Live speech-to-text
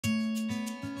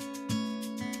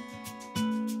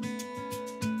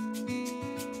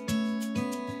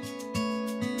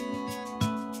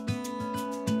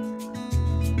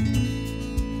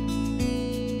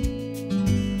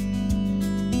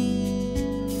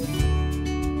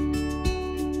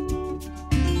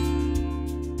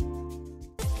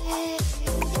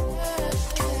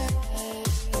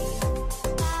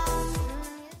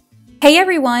Hey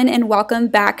everyone, and welcome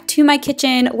back to my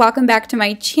kitchen. Welcome back to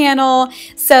my channel.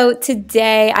 So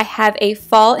today I have a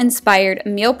fall inspired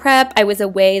meal prep. I was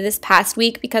away this past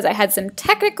week because I had some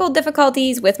technical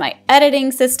difficulties with my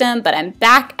editing system, but I'm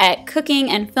back at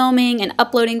cooking and filming and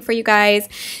uploading for you guys.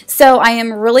 So I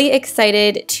am really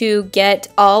excited to get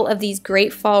all of these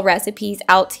great fall recipes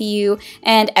out to you,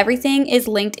 and everything is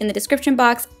linked in the description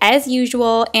box as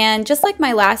usual. And just like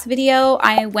my last video,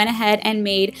 I went ahead and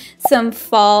made some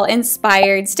fall inspired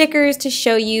stickers to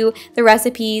show you the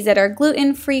recipes that are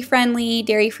gluten-free friendly,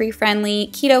 dairy-free friendly,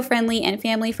 keto friendly, and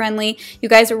family friendly. You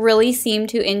guys really seemed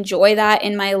to enjoy that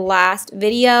in my last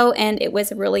video, and it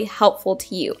was really helpful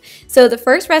to you. So the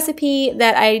first recipe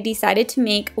that I decided to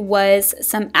make was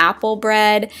some apple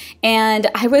bread, and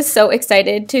I was so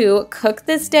excited to cook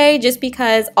this day just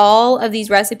because all of these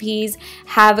recipes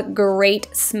have great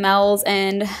smells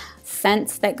and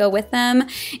scents that go with them.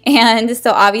 And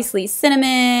so obviously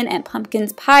cinnamon and pumpkin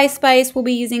pie spice we'll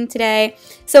be using today.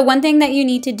 So one thing that you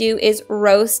need to do is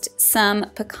roast some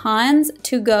pecans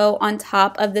to go on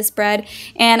top of this bread.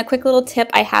 And a quick little tip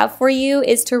I have for you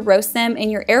is to roast them in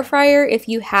your air fryer if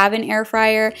you have an air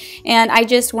fryer. And I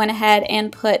just went ahead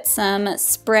and put some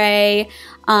spray,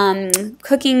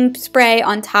 cooking spray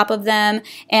on top of them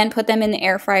and put them in the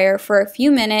air fryer for a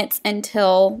few minutes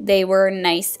until they were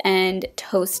nice and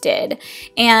toasted.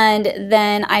 And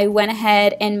then I went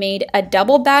ahead and made a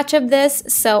double batch of this,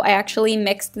 so I actually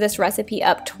mixed this recipe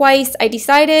up twice. I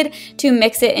decided to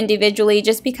mix it individually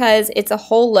just because it's a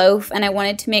whole loaf and I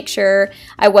wanted to make sure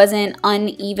I wasn't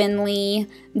unevenly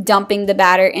dumping the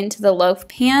batter into the loaf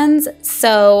pans,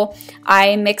 so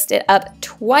I mixed it up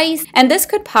twice. And this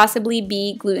could possibly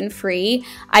be gluten-free.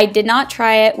 I did not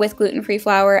try it with gluten-free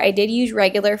flour. I did use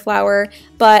regular flour,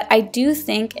 but I do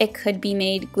think it could be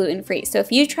made gluten-free. So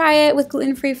if you try it with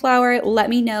gluten-free flour, let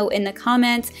me know in the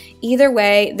comments. Either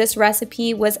way, this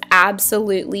recipe was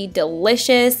absolutely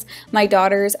delicious. My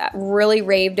daughters really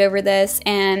raved over this,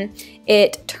 and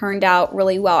it turned out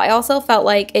really well. I also felt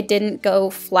like it didn't go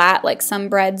flat like some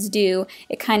breads do.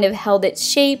 It kind of held its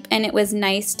shape, and it was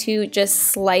nice to just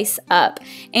slice up.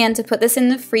 And to put this in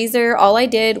the freezer, all I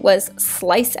did was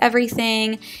slice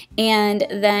everything, and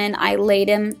then I laid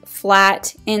them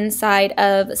flat inside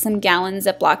of some gallon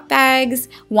Ziploc bags,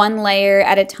 one layer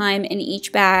at a time in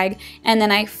each bag, and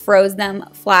then I froze them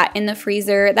flat in the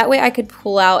freezer. That way I could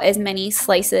pull out as many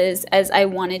slices as I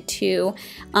wanted to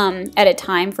at a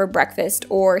time for breakfast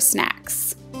or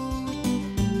snacks.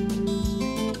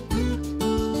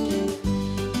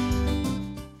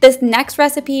 This next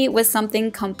recipe was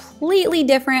something completely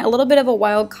different, a little bit of a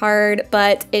wild card,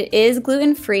 but it is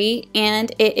gluten-free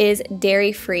and it is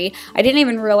dairy-free. I didn't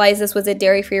even realize this was a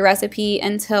dairy-free recipe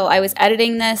until I was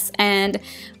editing this and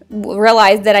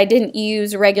realized that I didn't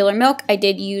use regular milk. I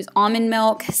did use almond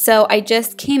milk. So I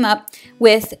just came up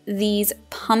with these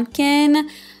pumpkin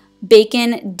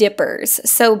bacon dippers.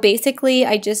 So basically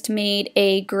I just made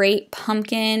a great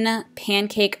pumpkin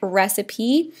pancake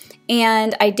recipe,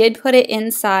 and I did put it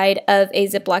inside of a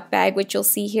Ziploc bag, which you'll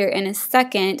see here in a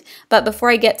second. But before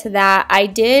I get to that, I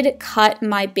did cut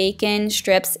my bacon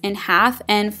strips in half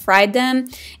and fried them.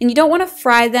 And you don't want to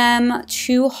fry them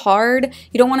too hard.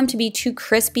 You don't want them to be too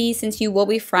crispy since you will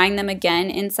be frying them again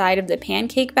inside of the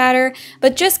pancake batter,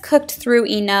 but just cooked through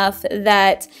enough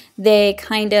that they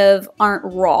kind of aren't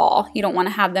raw. You don't want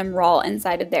to have them raw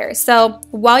inside of there. So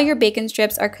while your bacon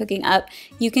strips are cooking up,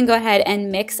 you can go ahead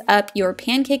and mix up your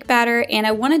pancake batter. And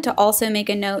I wanted to also make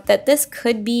a note that this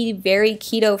could be very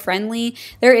keto friendly.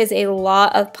 There is a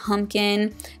lot of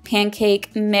pumpkin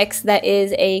pancake mix that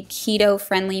is a keto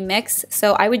friendly mix.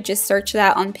 So I would just search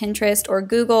that on Pinterest or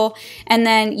Google, and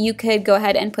then you could go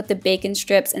ahead and put the bacon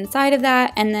strips inside of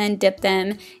that and then dip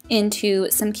them into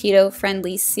some keto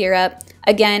friendly syrup.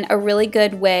 Again, a really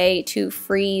good way to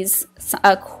freeze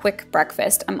a quick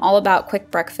breakfast. I'm all about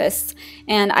quick breakfasts,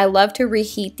 and I love to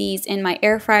reheat these in my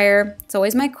air fryer. It's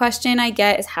always my question I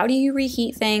get is, how do you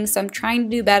reheat things? So I'm trying to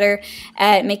do better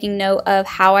at making note of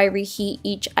how I reheat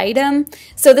each item.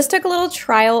 So this took a little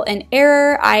trial and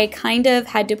error. I kind of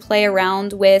had to play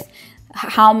around with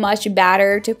how much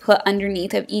batter to put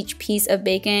underneath of each piece of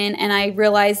bacon, and I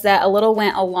realized that a little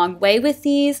went a long way with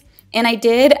these. And I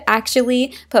did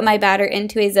actually put my batter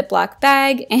into a Ziploc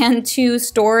bag, and to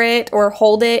store it or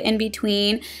hold it in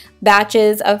between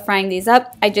batches of frying these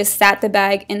up, I just sat the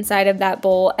bag inside of that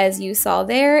bowl as you saw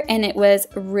there, and it was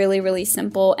really, really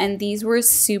simple, and these were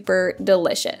super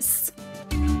delicious.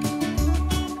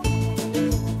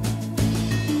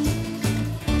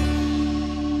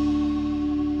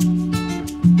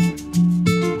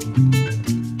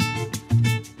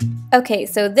 Okay,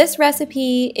 so this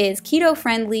recipe is keto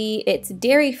friendly, it's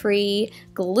dairy free,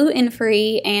 gluten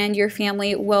free, and your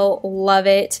family will love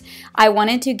it. I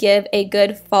wanted to give a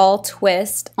good fall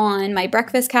twist on my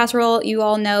breakfast casserole. You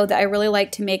all know that I really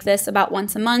like to make this about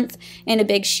once a month in a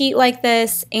big sheet like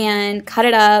this and cut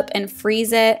it up and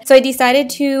freeze it. So I decided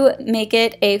to make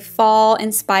it a fall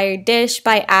inspired dish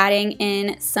by adding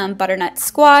in some butternut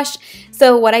squash.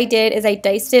 So what I did is I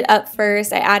diced it up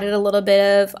first. I added a little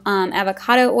bit of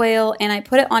avocado oil and I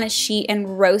put it on a sheet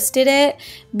and roasted it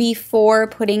before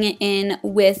putting it in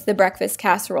with the breakfast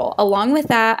casserole. Along with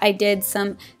that, I did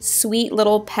some sweet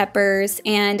little peppers.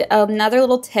 And another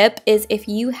little tip is if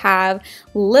you have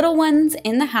little ones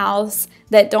in the house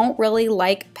that don't really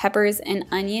like peppers and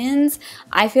onions,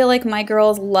 I feel like my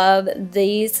girls love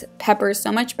these peppers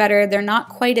so much better. They're not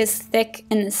quite as thick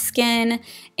in the skin,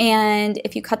 and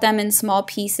if you cut them in small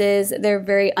pieces, they're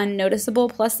very unnoticeable.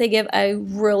 Plus, they give a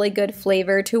really good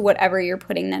flavor to whatever you're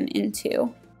putting them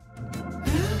into.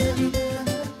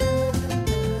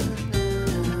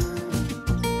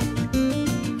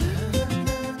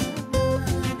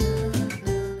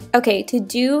 Okay, to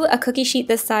do a cookie sheet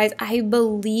this size, I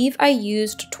believe I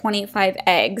used 25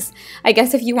 eggs. I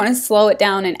guess if you want to slow it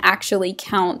down and actually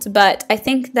count, but I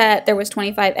think that there was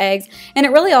 25 eggs, and it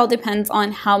really all depends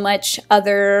on how much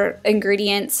other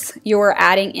ingredients you're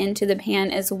adding into the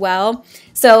pan as well.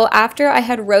 So after I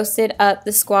had roasted up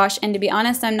the squash, and to be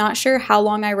honest, I'm not sure how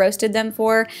long I roasted them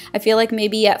for. I feel like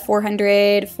maybe at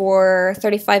 400 for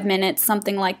 35 minutes,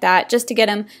 something like that, just to get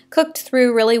them cooked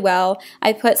through really well.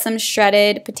 I put some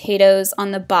shredded potatoes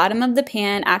on the bottom of the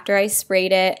pan after I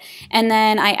sprayed it, and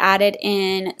then I added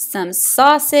in some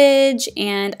sausage,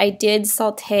 and I did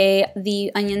saute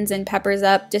the onions and peppers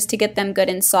up just to get them good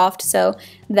and soft so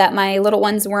that my little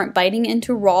ones weren't biting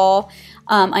into raw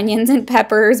onions and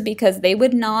peppers, because they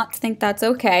would not think that's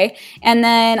okay. And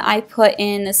then I put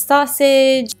in the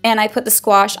sausage and I put the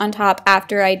squash on top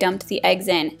after I dumped the eggs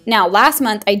in. Now last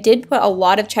month I did put a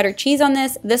lot of cheddar cheese on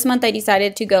this. This month I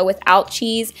decided to go without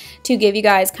cheese to give you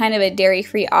guys kind of a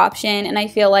dairy-free option, and I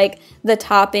feel like the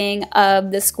topping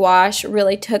of the squash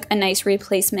really took a nice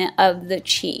replacement of the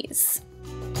cheese.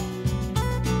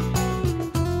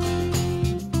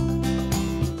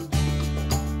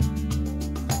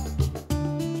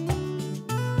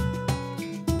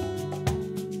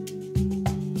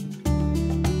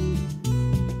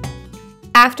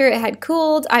 After it had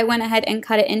cooled, I went ahead and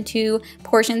cut it into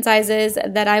portion sizes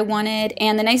that I wanted.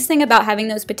 And the nice thing about having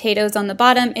those potatoes on the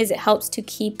bottom is it helps to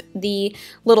keep the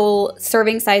little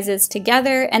serving sizes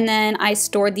together. And then I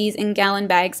stored these in gallon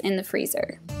bags in the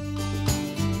freezer.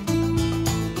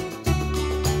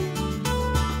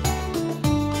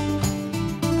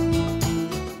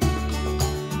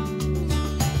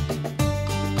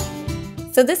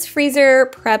 So this freezer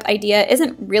prep idea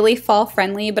isn't really fall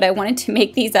friendly, but I wanted to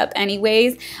make these up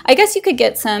anyways. I guess you could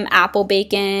get some apple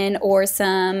bacon or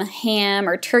some ham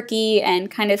or turkey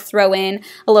and kind of throw in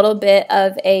a little bit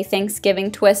of a Thanksgiving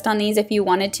twist on these if you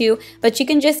wanted to, but you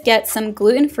can just get some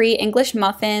gluten-free English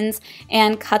muffins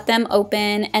and cut them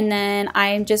open, and then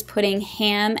I'm just putting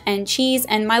ham and cheese.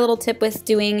 And my little tip with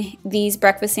doing these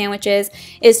breakfast sandwiches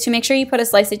is to make sure you put a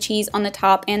slice of cheese on the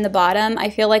top and the bottom. I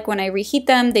feel like when I reheat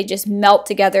them, they just melt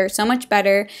together so much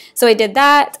better. So I did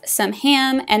that, some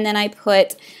ham, and then I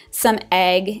put some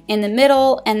egg in the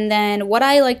middle. And then what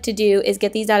I like to do is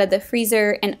get these out of the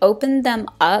freezer and open them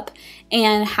up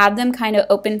and have them kind of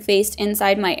open-faced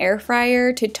inside my air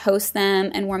fryer to toast them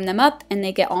and warm them up, and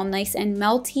they get all nice and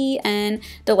melty and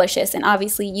delicious. And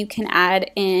obviously you can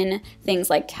add in things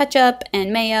like ketchup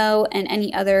and mayo and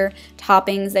any other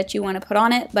toppings that you want to put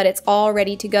on it, but it's all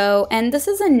ready to go. And this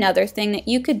is another thing that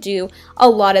you could do a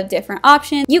lot of different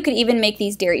options. You could even make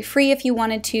these dairy-free if you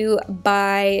wanted to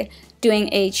by doing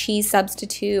a cheese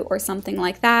substitute or something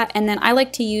like that. And then I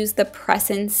like to use the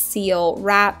press and seal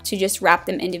wrap to just wrap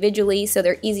them individually so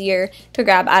they're easier to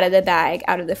grab out of the bag,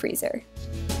 out of the freezer.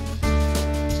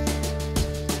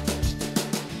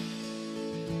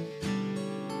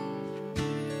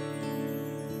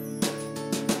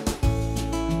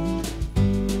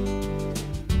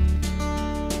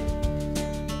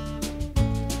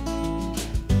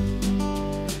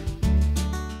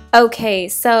 Okay,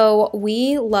 so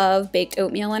we love baked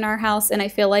oatmeal in our house, and I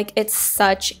feel like it's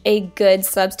such a good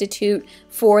substitute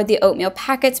for the oatmeal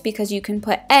packets because you can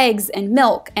put eggs and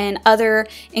milk and other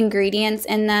ingredients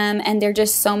in them, and they're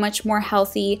just so much more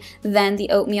healthy than the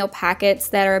oatmeal packets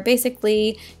that are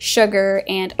basically sugar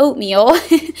and oatmeal.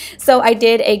 So I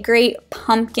did a great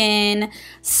pumpkin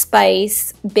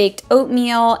spice baked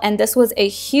oatmeal, and this was a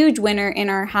huge winner in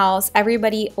our house.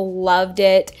 Everybody loved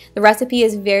it. The recipe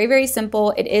is very, very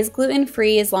simple. It is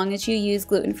gluten-free as long as you use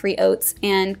gluten-free oats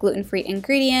and gluten-free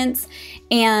ingredients,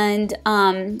 and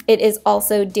it is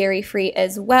also dairy-free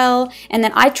as well. And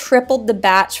then I tripled the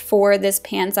batch for this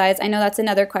pan size. I know that's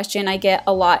another question I get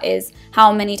a lot, is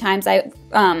how many times I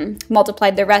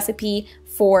multiplied the recipe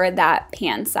for that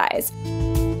pan size.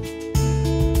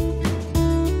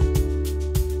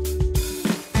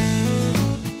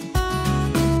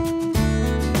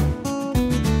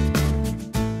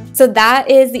 So that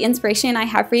is the inspiration I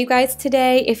have for you guys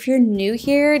today. If you're new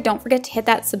here, don't forget to hit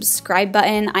that subscribe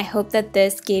button. I hope that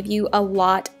this gave you a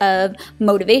lot of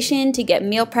motivation to get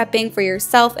meal prepping for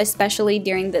yourself, especially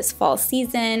during this fall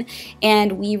season.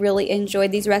 And we really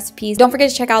enjoyed these recipes. Don't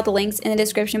forget to check out the links in the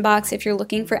description box if you're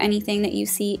looking for anything that you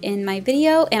see in my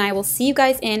video. And I will see you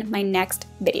guys in my next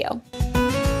video.